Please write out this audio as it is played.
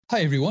Hi,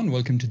 everyone.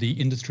 Welcome to the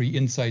Industry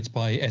Insights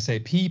by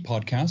SAP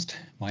podcast.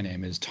 My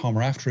name is Tom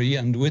Raftery,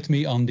 and with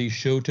me on the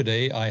show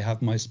today, I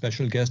have my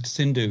special guest,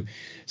 Sindhu.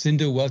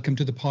 Sindhu, welcome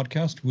to the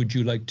podcast. Would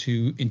you like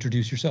to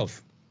introduce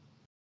yourself?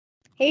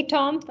 Hey,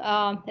 Tom.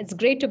 It's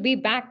great to be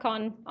back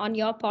on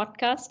your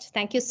podcast.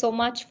 Thank you so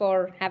much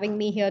for having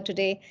me here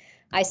today.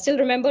 I still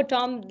remember,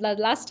 Tom, the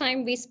last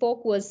time we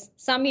spoke was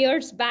some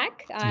years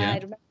back. I Yeah.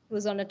 remember it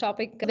was on a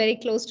topic very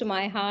close to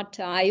my heart,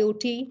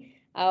 IoT.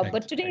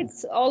 But today Excellent.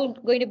 it's all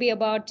going to be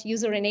about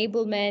user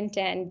enablement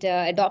and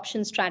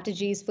adoption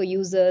strategies for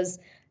users.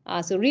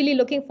 So really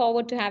looking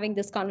forward to having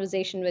this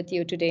conversation with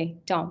you today,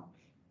 Tom.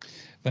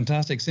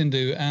 Fantastic,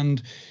 Sindhu.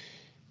 And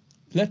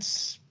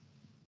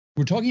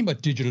we're talking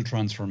about digital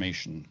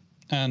transformation.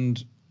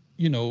 And,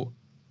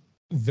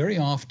 very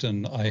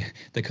often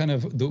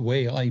the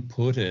way I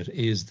put it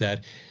is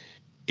that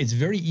it's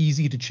very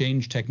easy to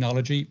change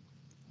technology,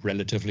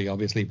 relatively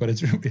obviously, but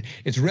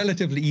it's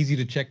relatively easy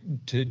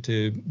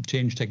to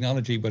change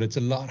technology, but it's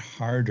a lot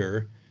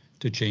harder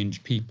to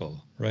change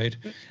people, right?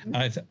 Mm-hmm.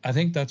 And I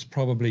think that's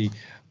probably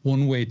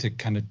one way to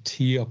kind of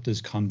tee up this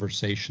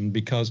conversation,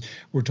 because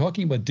we're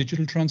talking about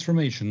digital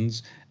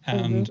transformations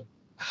and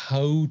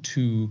how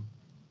to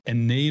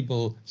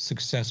enable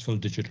successful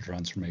digital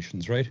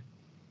transformations, right?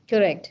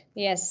 Correct.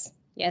 Yes.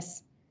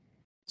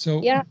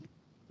 So yeah,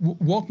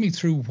 walk me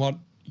through what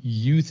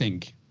you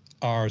think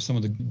are some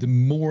of the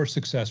more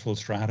successful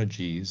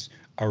strategies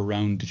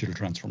around digital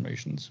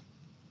transformations.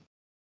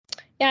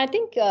 Yeah, I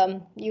think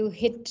you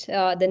hit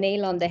the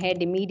nail on the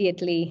head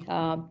immediately,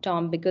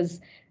 Tom,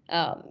 because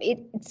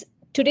it's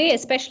today,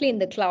 especially in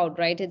the cloud,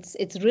 right?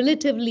 It's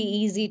relatively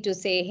easy to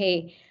say,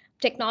 hey,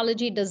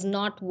 technology does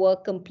not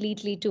work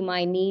completely to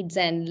my needs,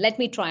 and let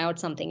me try out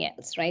something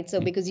else, right? So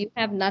because you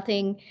have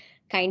nothing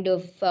kind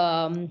of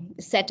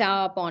set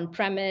up on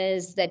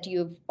premise that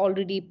you've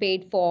already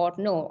paid for,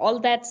 no, all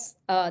that's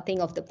a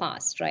thing of the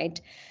past, right?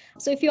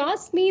 So if you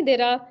ask me,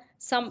 there are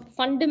some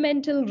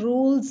fundamental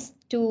rules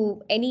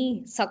to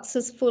any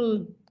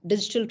successful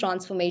digital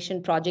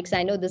transformation projects.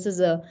 I know this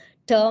is a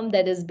term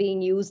that is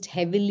being used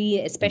heavily,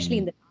 especially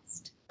in the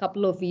last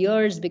couple of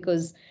years,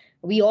 because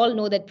we all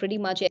know that pretty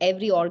much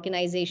every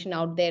organization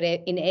out there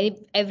in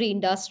every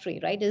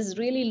industry, right, is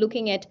really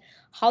looking at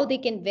how they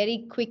can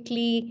very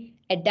quickly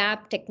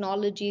adapt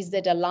technologies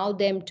that allow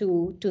them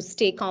to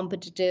stay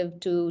competitive,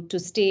 to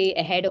stay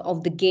ahead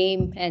of the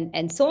game,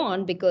 and so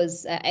on,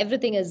 because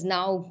everything has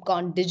now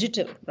gone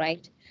digital,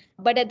 right?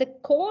 But at the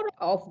core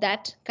of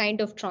that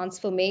kind of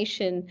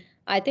transformation,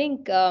 I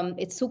think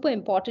it's super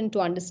important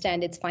to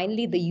understand it's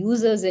finally the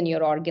users in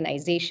your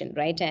organization,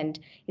 right? And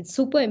it's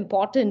super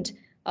important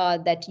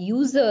that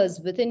users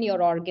within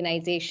your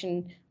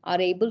organization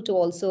are able to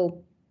also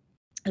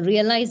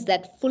realize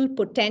that full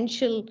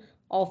potential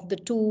of the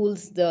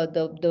tools,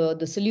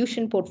 the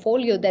solution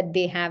portfolio that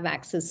they have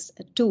access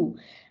to.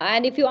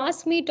 And if you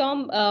ask me,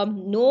 Tom,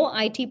 no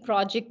IT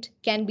project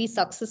can be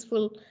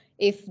successful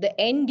if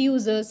the end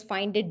users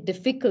find it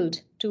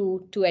difficult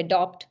to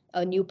adopt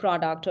a new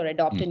product or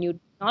adopt a new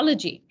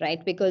technology,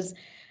 right? Because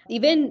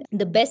even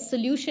the best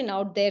solution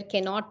out there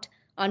cannot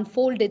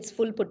unfold its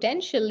full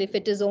potential if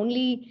it is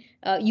only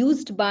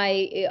used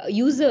by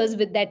users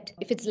with that,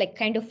 if it's like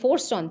kind of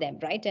forced on them,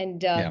 right?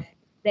 And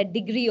that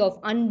degree of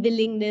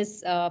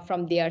unwillingness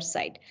from their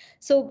side.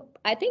 So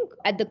I think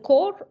at the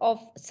core of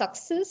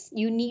success,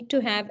 you need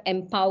to have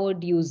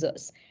empowered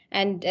users.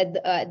 And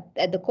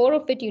at the core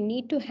of it, you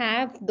need to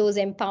have those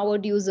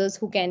empowered users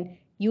who can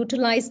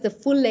utilize the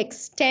full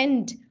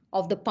extent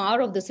of the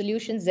power of the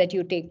solutions that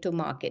you take to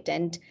market.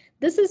 And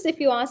this is, if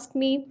you ask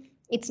me,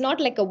 it's not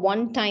like a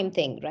one-time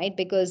thing, right?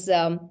 Because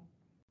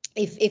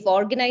if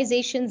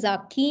organizations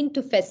are keen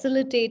to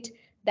facilitate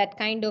that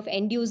kind of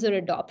end user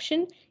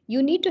adoption,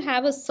 you need to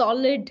have a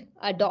solid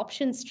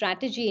adoption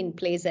strategy in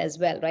place as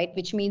well, right?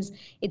 Which means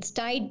it's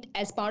tied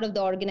as part of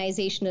the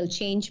organizational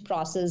change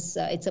process.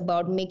 It's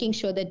about making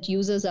sure that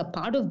users are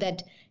part of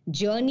that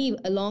journey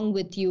along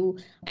with you.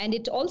 And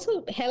it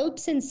also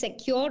helps in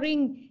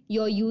securing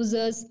your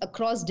users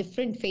across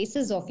different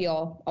phases of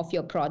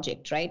your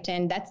project, right?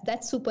 And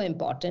that's super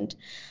important.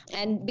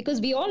 And because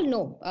we all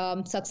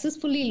know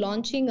successfully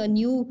launching a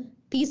new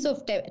piece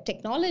of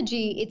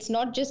technology, it's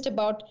not just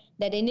about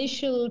that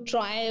initial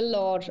trial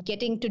or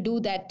getting to do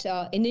that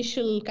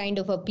initial kind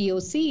of a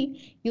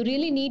POC. You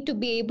really need to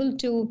be able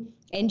to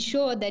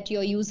ensure that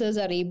your users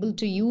are able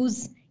to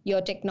use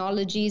your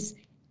technologies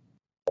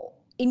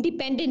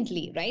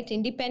independently, right?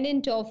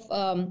 Independent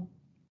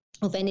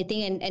of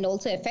anything, and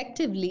also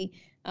effectively.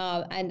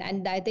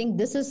 And I think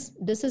this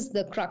is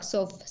the crux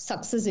of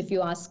success, if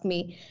you ask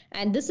me.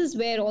 And this is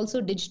where also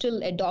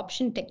digital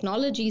adoption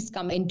technologies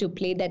come into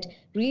play that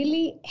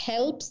really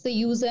helps the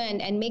user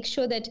and make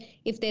sure that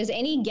if there's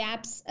any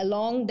gaps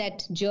along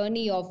that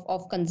journey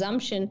of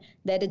consumption,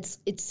 that it's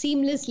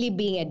seamlessly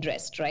being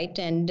addressed, right?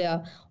 And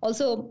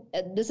also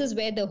this is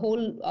where the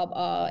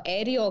whole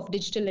area of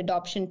digital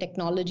adoption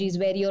technologies,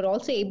 where you're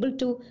also able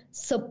to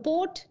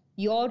support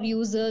your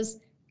users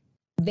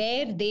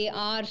where they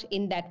are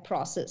in that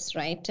process,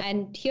 right?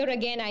 And here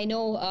again, I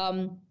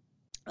know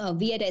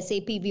we at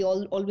SAP, we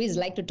always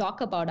like to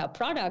talk about our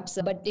products.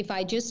 But if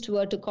I just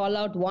were to call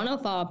out one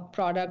of our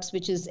products,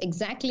 which is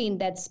exactly in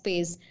that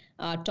space,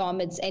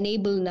 Tom, it's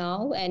Enable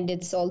Now, and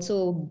it's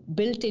also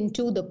built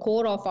into the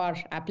core of our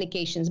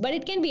applications. But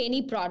it can be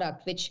any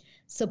product which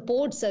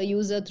supports a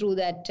user through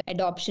that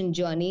adoption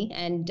journey.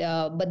 And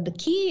but the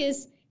key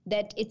is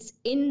that it's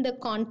in the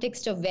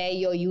context of where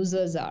your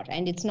users are,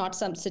 and it's not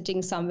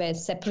sitting somewhere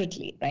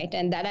separately, right?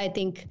 And that, I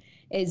think,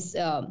 is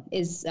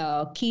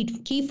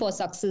key for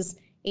success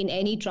in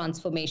any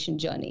transformation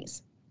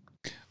journeys.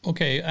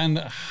 Okay, and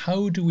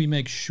how do we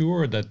make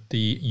sure that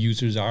the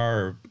users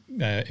are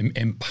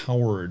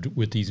empowered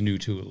with these new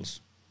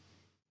tools?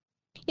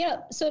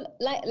 Yeah, so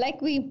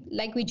like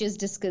we just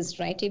discussed,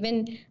 right?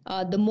 Even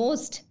the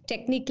most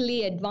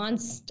technically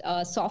advanced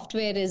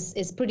software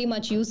is pretty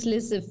much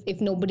useless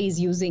if nobody's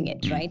using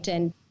it, right?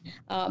 And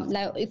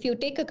now, if you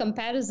take a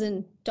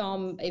comparison,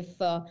 Tom, if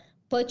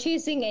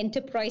purchasing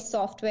enterprise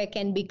software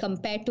can be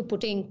compared to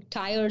putting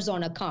tires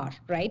on a car,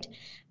 right?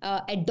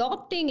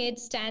 Adopting it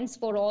stands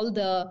for all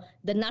the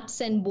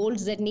nuts and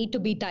bolts that need to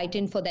be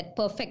tightened for that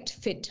perfect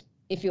fit,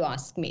 if you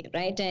ask me,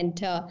 right? And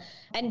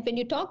when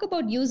you talk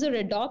about user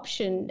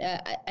adoption,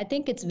 I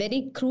think it's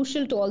very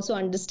crucial to also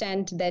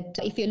understand that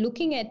if you're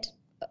looking at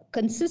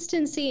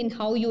consistency in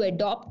how you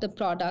adopt the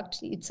product,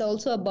 it's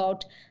also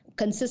about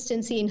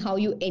consistency in how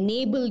you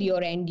enable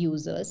your end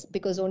users,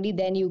 because only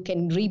then you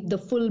can reap the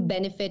full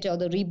benefit or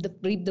reap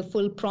the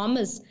full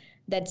promise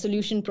that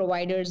solution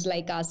providers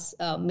like us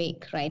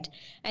make, right?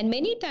 And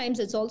many times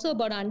it's also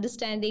about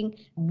understanding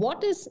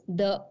what is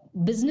the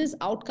business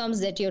outcomes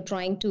that you're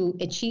trying to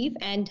achieve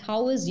and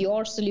how is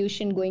your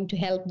solution going to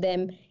help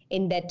them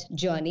in that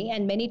journey.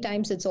 And many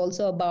times it's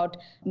also about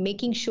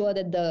making sure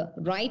that the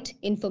right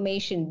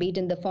information, be it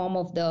in the form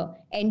of the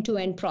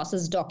end-to-end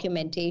process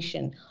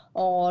documentation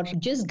or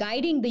just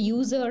guiding the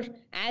user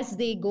as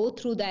they go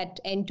through that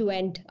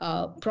end-to-end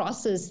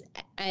process,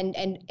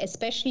 and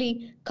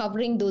especially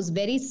covering those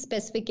very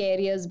specific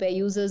areas where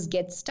users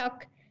get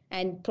stuck,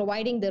 and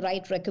providing the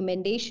right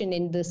recommendation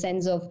in the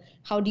sense of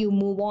how do you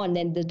move on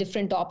and the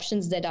different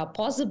options that are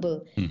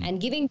possible,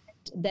 and giving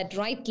that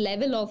right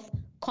level of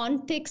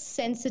context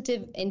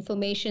sensitive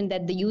information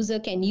that the user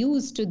can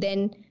use to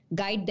then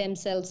guide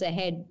themselves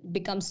ahead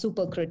becomes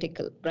super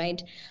critical,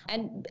 right?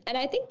 And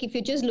I think if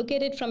you just look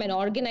at it from an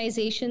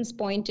organization's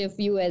point of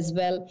view as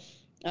well,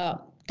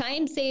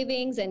 time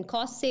savings and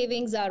cost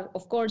savings are,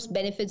 of course,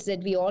 benefits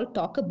that we all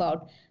talk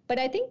about. But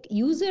I think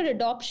user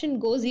adoption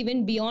goes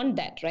even beyond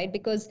that, right?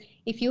 Because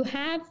if you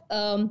have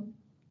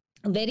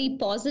very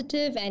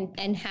positive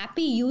and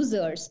happy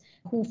users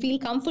who feel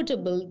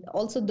comfortable,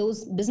 also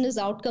those business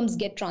outcomes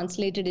get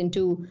translated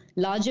into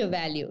larger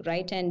value,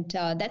 right? And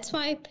that's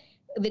why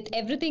with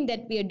everything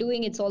that we are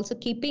doing, it's also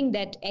keeping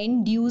that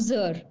end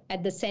user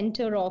at the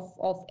center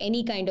of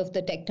any kind of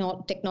the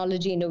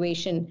technology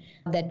innovation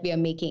that we are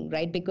making,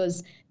 right?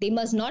 Because they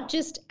must not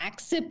just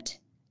accept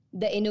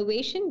the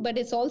innovation, but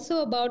it's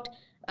also about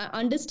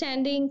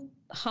understanding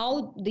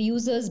how the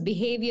user's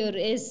behavior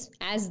is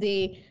as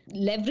they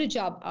leverage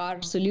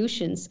our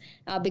solutions,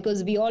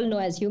 because we all know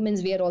as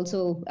humans, we are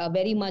also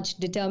very much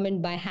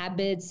determined by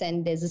habits,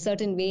 and there's a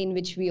certain way in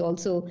which we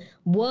also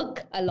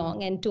work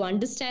along. And to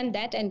understand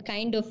that and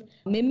kind of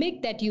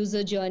mimic that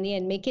user journey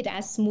and make it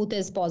as smooth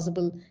as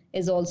possible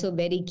is also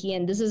very key.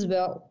 And this is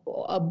where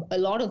a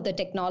lot of the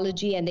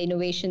technology and the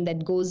innovation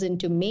that goes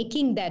into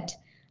making that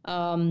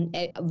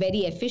very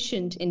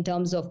efficient in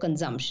terms of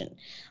consumption.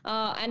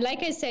 And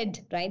like I said,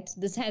 right,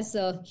 this has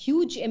a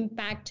huge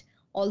impact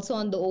also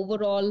on the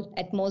overall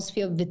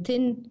atmosphere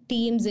within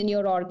teams in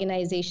your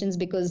organizations,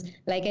 because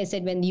like I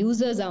said, when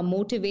users are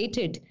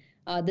motivated,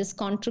 this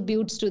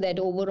contributes to that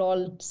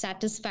overall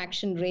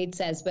satisfaction rates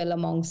as well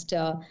amongst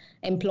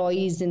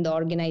employees in the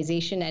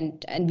organization.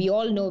 And we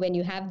all know when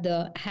you have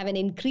an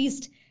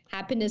increased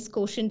happiness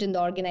quotient in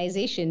the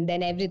organization,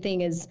 then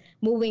everything is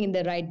moving in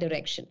the right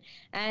direction.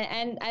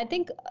 And I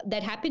think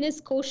that happiness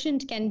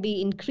quotient can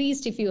be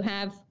increased if you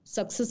have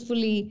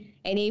successfully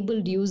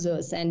enabled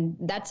users. And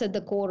that's at the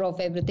core of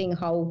everything,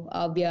 how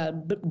we are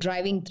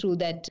driving through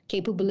that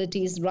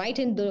capabilities right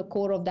in the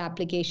core of the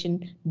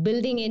application,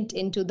 building it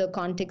into the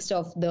context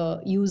of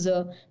the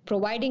user,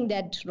 providing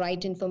that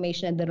right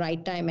information at the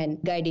right time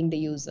and guiding the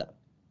user.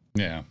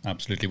 Yeah,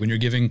 absolutely. When you're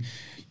giving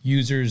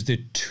users the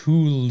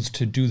tools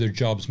to do their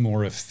jobs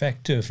more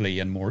effectively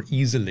and more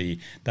easily,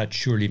 that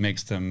surely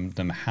makes them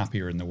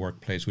happier in the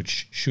workplace,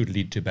 which should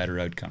lead to better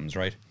outcomes,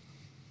 right?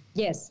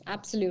 Yes,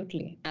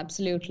 absolutely.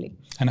 Absolutely.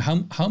 And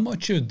how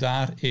much of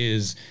that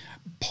is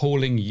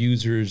polling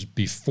users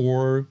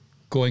before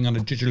going on a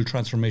digital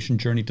transformation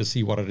journey to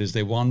see what it is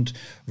they want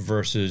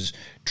versus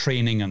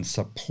training and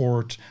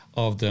support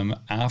of them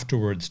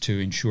afterwards to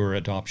ensure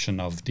adoption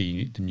of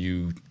the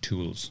new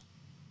tools?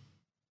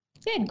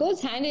 Yeah, it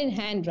goes hand in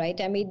hand, right?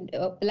 I mean,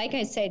 like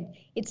I said,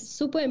 it's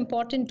super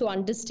important to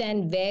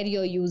understand where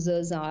your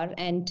users are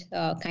and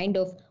kind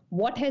of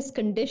what has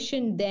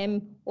conditioned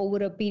them over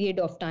a period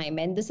of time.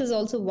 And this is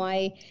also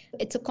why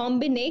it's a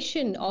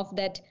combination of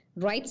that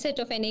right set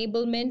of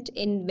enablement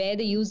in where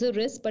the user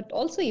is, but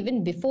also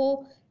even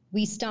before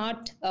we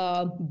start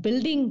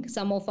building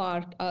some of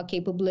our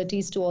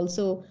capabilities to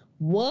also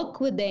work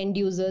with the end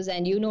users.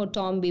 And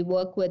Tom, we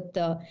work with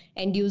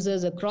end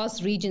users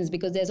across regions,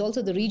 because there's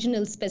also the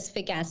regional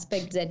specific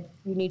aspects that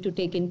you need to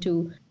take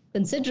into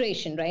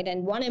consideration, right?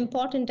 And one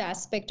important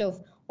aspect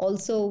of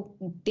also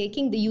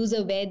taking the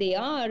user where they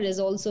are is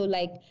also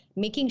like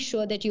making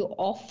sure that you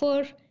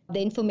offer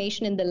the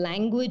information in the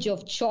language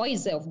of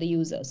choice of the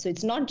user. So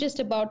it's not just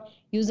about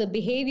user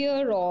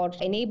behavior or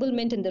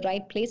enablement in the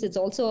right place. It's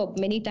also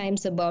many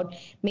times about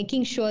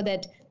making sure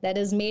that that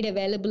is made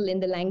available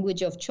in the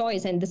language of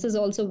choice. And this is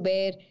also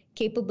where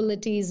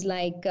capabilities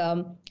like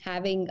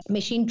having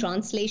machine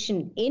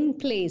translation in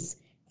place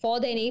for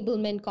the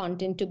enablement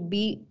content to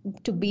be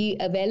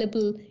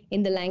available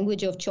in the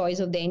language of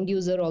choice of the end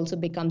user also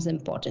becomes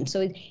important.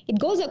 So it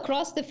goes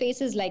across the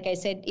phases, like I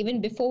said,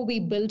 even before we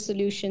build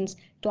solutions,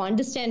 to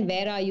understand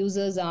where our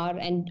users are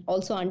and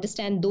also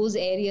understand those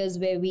areas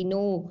where we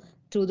know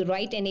through the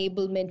right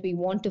enablement we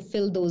want to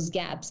fill those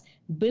gaps,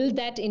 build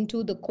that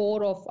into the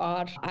core of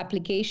our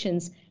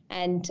applications.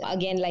 And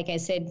again, like I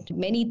said,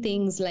 many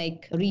things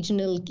like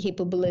regional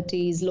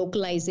capabilities,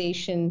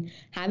 localization,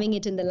 having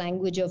it in the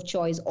language of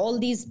choice, all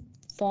these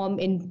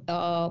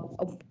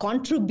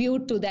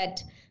contribute to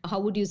that, how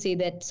would you say,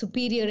 that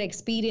superior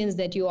experience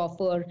that you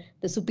offer,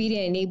 the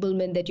superior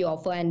enablement that you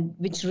offer, and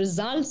which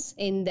results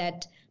in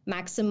that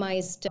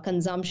maximized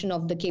consumption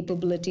of the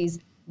capabilities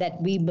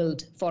that we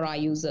build for our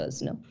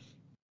users.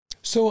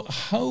 So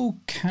how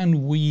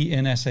can we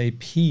in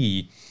SAP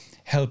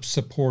help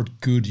support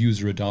good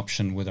user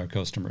adoption with our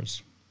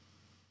customers?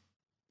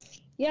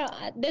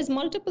 Yeah, there's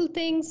multiple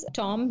things,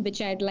 Tom, which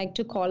I'd like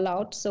to call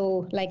out.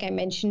 So like I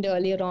mentioned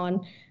earlier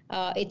on,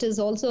 it is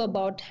also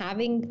about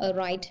having a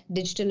right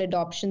digital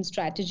adoption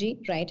strategy,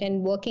 right?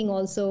 And working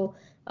also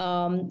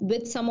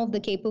with some of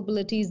the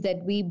capabilities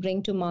that we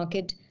bring to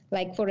market.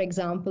 Like, for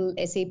example,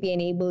 SAP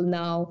Enable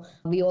Now.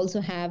 We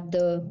also have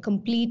the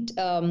complete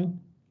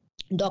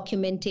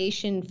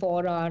documentation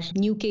for our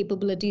new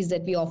capabilities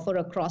that we offer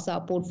across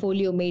our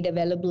portfolio made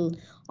available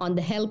on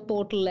the help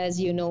portal, as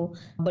you know.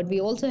 But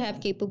we also have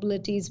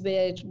capabilities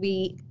where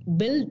we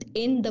build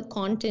in the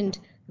content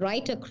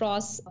right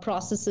across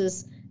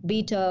processes, be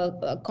it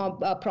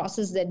a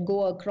process that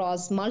go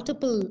across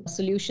multiple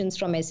solutions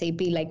from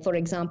SAP, like, for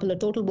example, a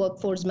total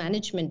workforce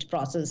management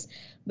process,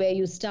 where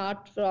you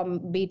start from,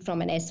 be it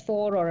from an S4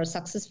 or a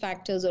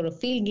SuccessFactors or a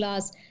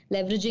Fieldglass,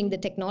 leveraging the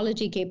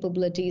technology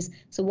capabilities.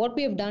 So what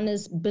we have done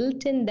is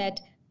built in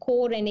that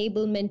core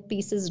enablement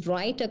pieces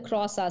right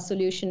across our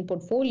solution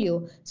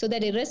portfolio, so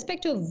that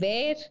irrespective of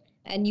where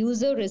an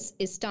user is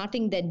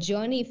starting that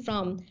journey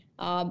from,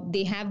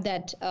 they have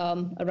that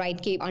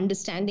right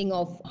understanding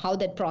of how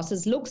that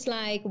process looks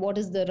like, what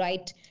is the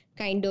right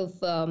kind of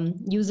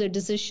user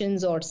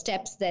decisions or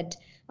steps that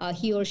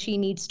he or she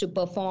needs to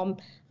perform.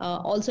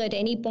 Also, at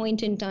any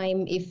point in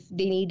time, if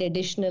they need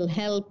additional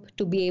help,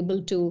 to be able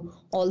to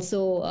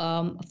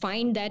also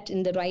find that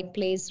in the right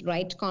place,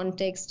 right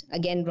context,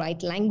 again,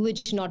 right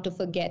language, not to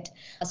forget.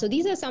 So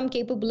these are some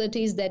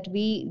capabilities that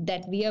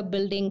we are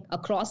building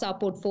across our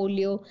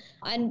portfolio.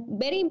 And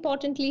very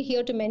importantly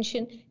here to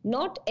mention,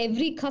 not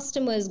every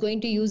customer is going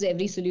to use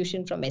every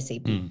solution from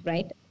SAP,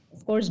 right?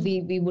 Of course,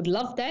 we would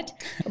love that,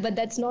 but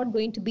that's not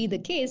going to be the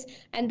case.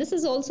 And this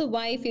is also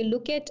why, if you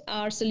look at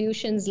our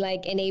solutions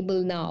like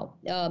Enable Now,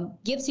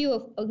 gives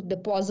you the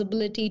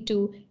possibility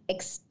to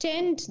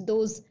extend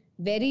those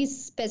very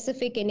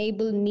specific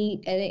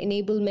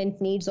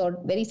enablement needs, or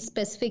very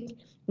specific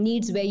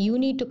needs where you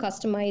need to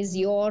customize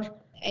your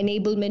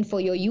enablement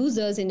for your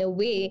users in a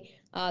way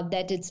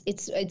that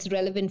it's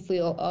relevant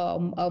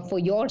for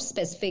your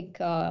specific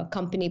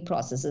company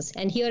processes.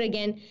 And here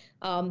again,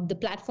 the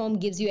platform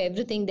gives you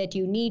everything that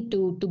you need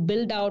to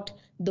build out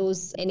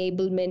those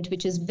enablement,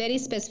 which is very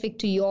specific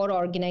to your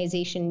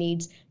organization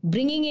needs,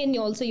 bringing in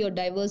also your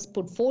diverse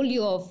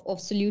portfolio of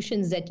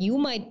solutions that you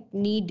might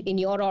need in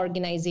your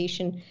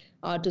organization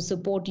to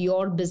support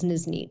your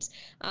business needs.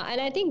 And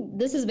I think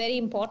this is very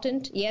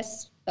important.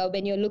 Yes,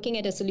 when you're looking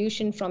at a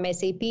solution from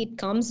SAP, it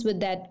comes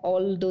with that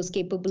all those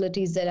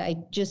capabilities that I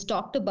just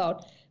talked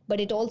about, but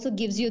it also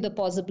gives you the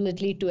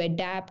possibility to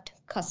adapt,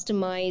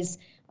 customize,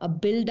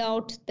 build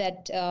out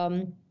that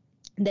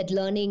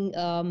learning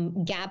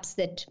gaps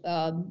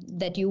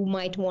that you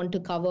might want to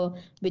cover,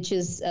 which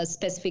is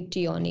specific to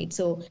your needs.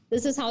 So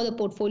this is how the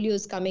portfolio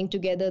is coming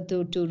together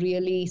to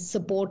really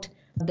support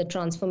the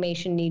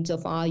transformation needs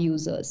of our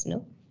users.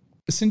 No?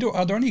 Sindhu,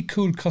 are there any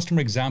cool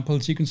customer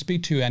examples you can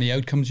speak to? Any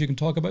outcomes you can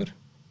talk about?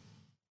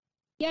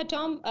 Yeah,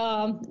 Tom,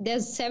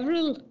 there's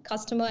several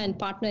customer and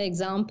partner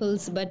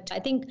examples, but I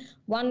think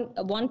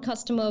one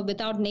customer,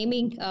 without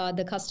naming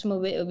the customer,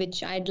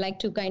 which I'd like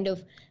to kind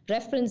of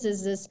reference,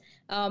 is this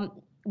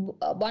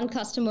one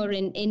customer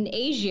in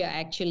Asia,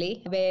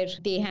 actually, where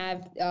they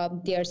have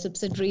their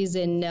subsidiaries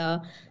in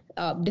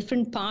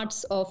different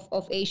parts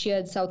of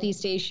Asia,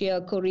 Southeast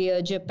Asia,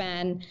 Korea,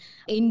 Japan,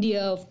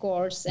 India, of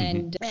course.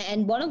 And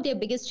one of their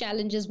biggest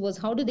challenges was,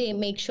 how do they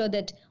make sure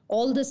that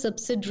all the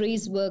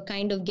subsidiaries were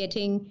kind of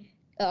getting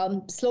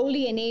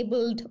slowly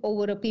enabled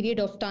over a period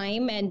of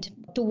time and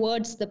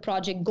towards the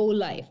project go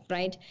live,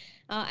 right?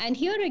 And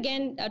here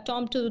again,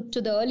 Tom, to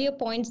the earlier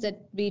points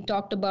that we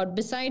talked about,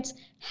 besides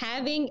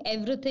having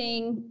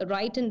everything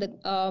right in the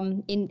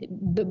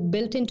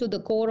built into the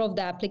core of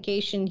the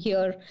application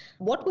here,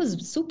 what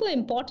was super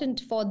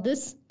important for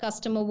this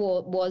customer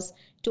was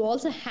to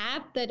also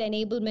have that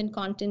enablement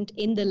content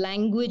in the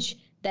language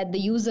that the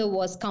user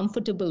was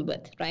comfortable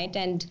with, right?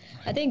 And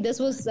I think this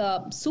was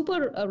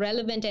super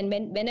relevant. And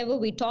whenever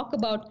we talk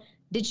about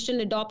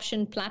digital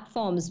adoption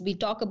platforms, we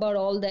talk about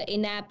all the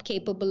in-app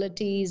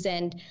capabilities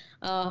and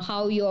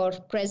how you're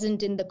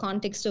present in the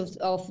context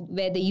of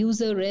where the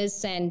user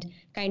is and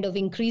kind of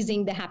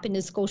increasing the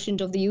happiness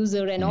quotient of the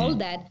user and all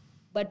that.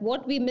 But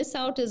what we miss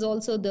out is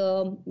also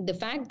the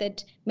fact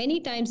that many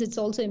times it's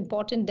also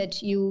important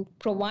that you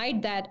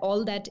provide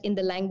all that in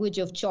the language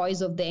of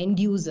choice of the end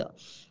user.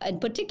 And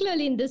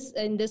particularly in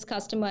this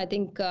customer, I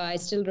think I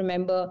still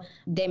remember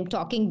them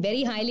talking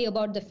very highly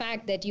about the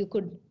fact that you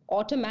could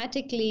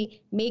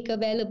automatically make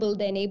available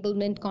the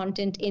enablement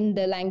content in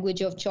the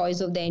language of choice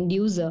of the end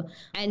user.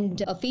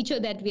 And a feature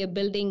that we are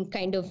building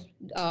kind of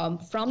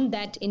from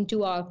that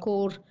into our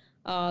core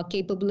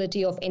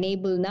capability of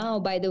Enable Now,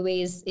 by the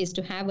way, is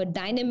to have a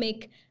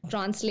dynamic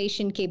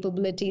translation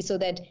capability so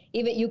that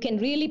even you can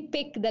really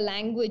pick the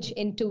language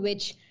into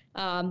which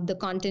the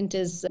content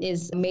is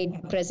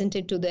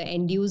presented to the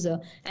end user.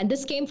 And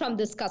this came from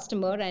this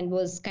customer and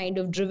was kind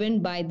of driven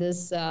by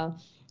this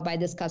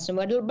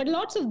customer. But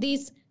lots of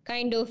these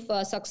kind of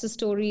success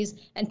stories,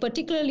 and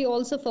particularly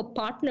also for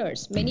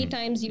partners. Many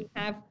times you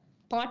have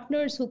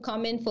partners who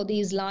come in for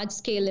these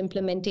large-scale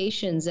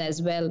implementations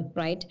as well,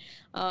 right?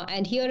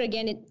 And here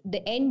again,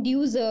 the end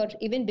user,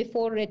 even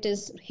before it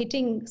is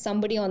hitting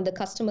somebody on the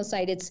customer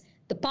side, it's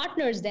the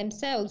partners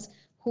themselves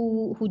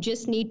who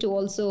just need to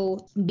also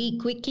be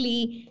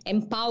quickly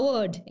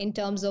empowered in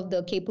terms of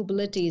the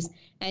capabilities.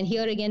 And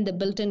here again, the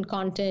built-in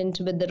content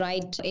with the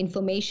right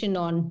information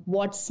on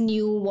what's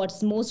new,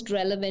 what's most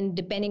relevant,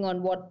 depending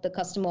on what the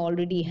customer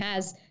already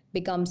has,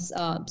 becomes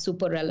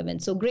super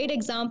relevant. So great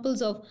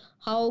examples of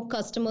how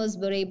customers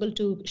were able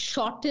to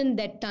shorten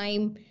that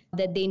time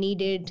that they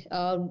needed,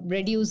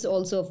 reduce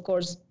also, of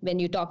course, when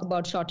you talk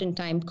about shortened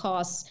time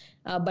costs,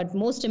 but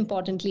most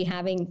importantly,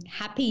 having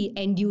happy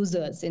end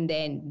users in the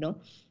end, no?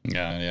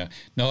 Yeah.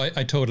 No,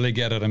 I totally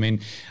get it. I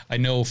mean, I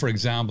know, for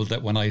example,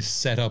 that when I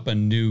set up a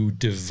new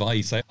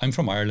device, I'm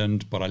from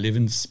Ireland, but I live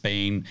in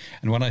Spain.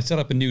 And when I set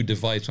up a new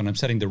device, when I'm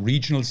setting the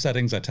regional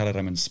settings, I tell it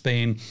I'm in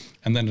Spain,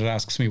 and then it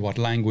asks me what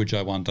language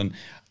I want. And,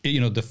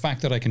 the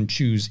fact that I can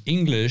choose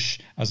English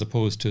as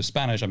opposed to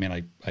Spanish, I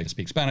mean, I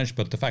speak Spanish,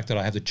 but the fact that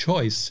I have the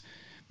choice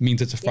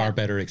means it's a far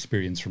better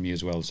experience for me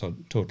as well. So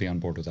totally on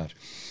board with that.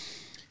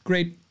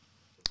 Great.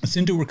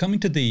 Sindhu, we're coming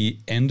to the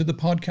end of the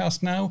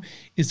podcast now.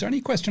 Is there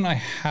any question I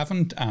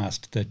haven't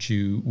asked that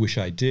you wish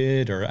I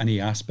did, or any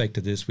aspect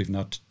of this we've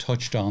not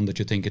touched on that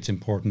you think it's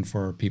important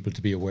for people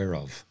to be aware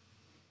of?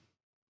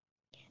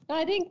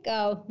 I think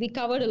we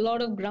covered a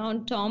lot of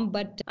ground, Tom,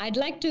 but I'd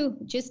like to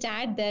just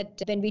add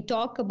that when we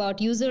talk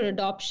about user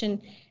adoption,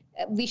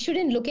 we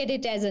shouldn't look at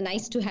it as a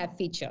nice to have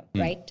feature,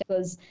 right?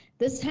 Because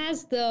this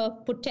has the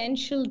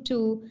potential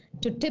to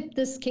tip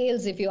the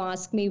scales, if you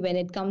ask me, when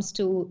it comes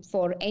to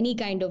for any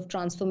kind of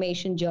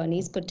transformation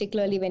journeys,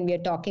 particularly when we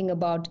are talking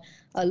about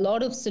a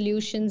lot of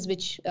solutions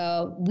which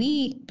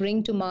we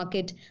bring to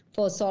market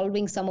for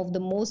solving some of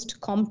the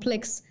most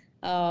complex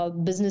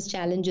business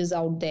challenges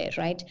out there,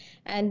 right?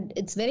 And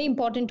it's very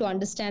important to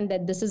understand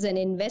that this is an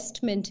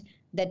investment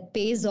that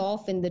pays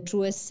off in the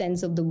truest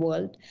sense of the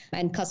word.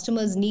 And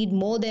customers need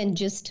more than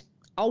just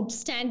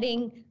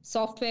outstanding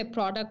software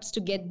products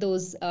to get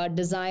those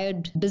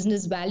desired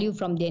business value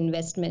from the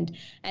investment.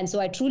 And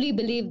so I truly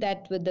believe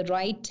that with the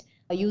right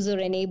user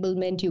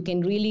enablement, you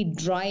can really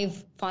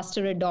drive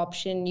faster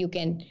adoption. You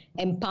can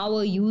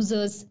empower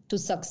users to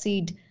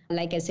succeed,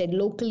 like I said,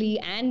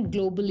 locally and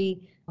globally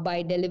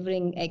by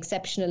delivering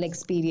exceptional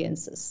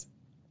experiences.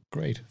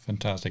 Great.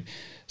 Fantastic.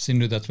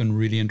 Sindhu, that's been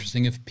really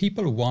interesting. If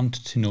people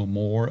want to know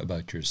more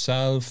about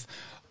yourself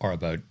or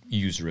about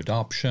user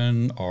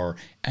adoption or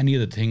any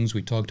of the things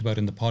we talked about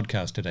in the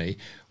podcast today,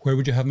 where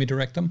would you have me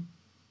direct them?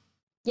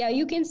 Yeah,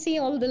 you can see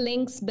all the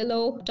links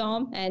below,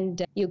 Tom,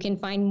 and you can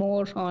find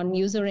more on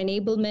user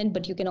enablement,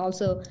 but you can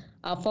also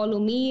follow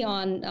me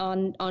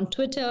on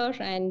Twitter,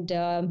 and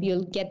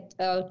you'll get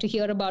to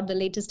hear about the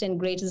latest and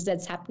greatest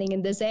that's happening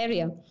in this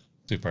area.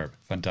 Superb.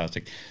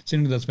 Fantastic.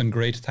 Sindhu, that's been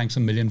great. Thanks a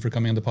million for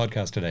coming on the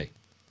podcast today.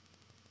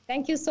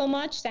 Thank you so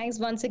much. Thanks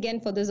once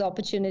again for this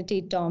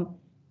opportunity, Tom.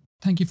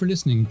 Thank you for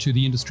listening to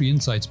the Industry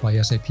Insights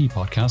by SAP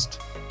podcast.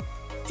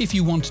 If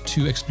you want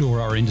to explore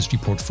our industry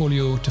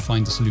portfolio to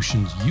find the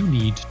solutions you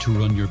need to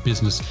run your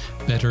business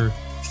better,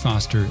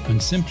 faster,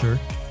 and simpler,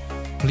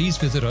 please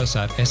visit us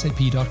at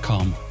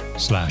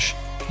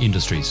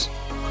sap.com/industries.